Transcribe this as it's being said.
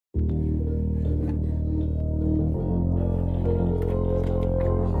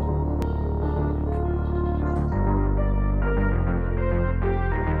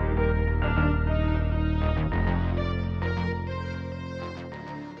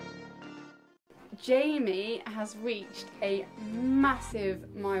Jamie has reached a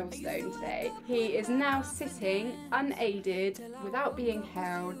massive milestone today. He is now sitting unaided, without being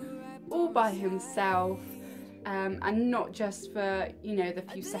held, all by himself, and not just for, you know, the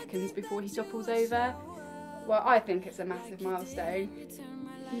few seconds before he topples over. Well, I think it's a massive milestone.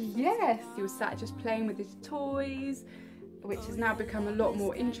 Yes, he was sat just playing with his toys, which has now become a lot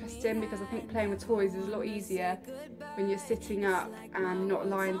more interesting because I think playing with toys is a lot easier when you're sitting up and not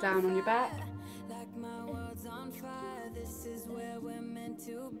lying down on your back.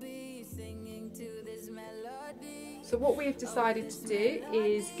 So what we've decided to do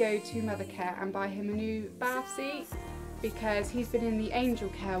is go to Mother Care and buy him a new bath seat, because he's been in the Angel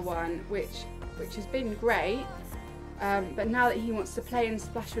Care one, which has been great, but now that he wants to play and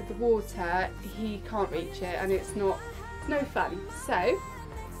splash with the water, he can't reach it and it's no fun. So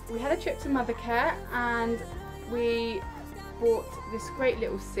we had a trip to Mother Care and we bought this great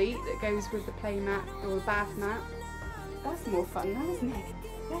little seat that goes with the play mat or the bath mat. That's more fun now, isn't it?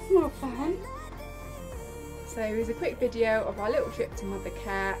 That's more fun. So here's a quick video of our little trip to Mother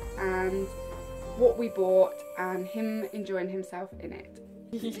Care and what we bought and him enjoying himself in it.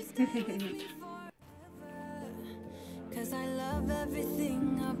 'Cause I love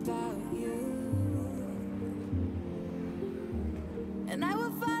everything about you, and I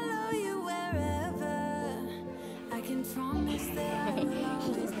will follow you wherever. I can promise that I will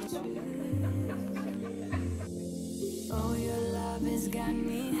always be true. Oh, your love has got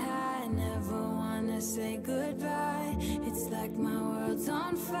me high, never wanna say goodbye. It's like my world's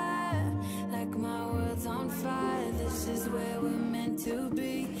on fire, like my world's on fire. This is where we're meant to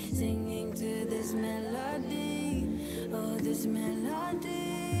be, singing to this melody. Oh, this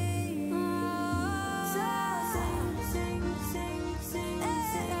melody. Oh, so sing, sing, sing,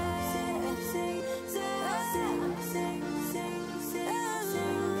 sing, sing, sing, sing, sing,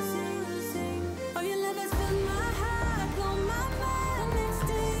 sing, sing. Oh, your love has filled my heart, blown my mind. Next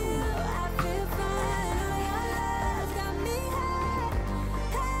to you, I feel fine. Oh, your love's got me high,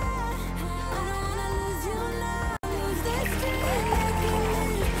 high. I don't wanna lose you now. Lose this feeling,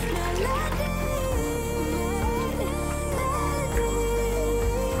 melody.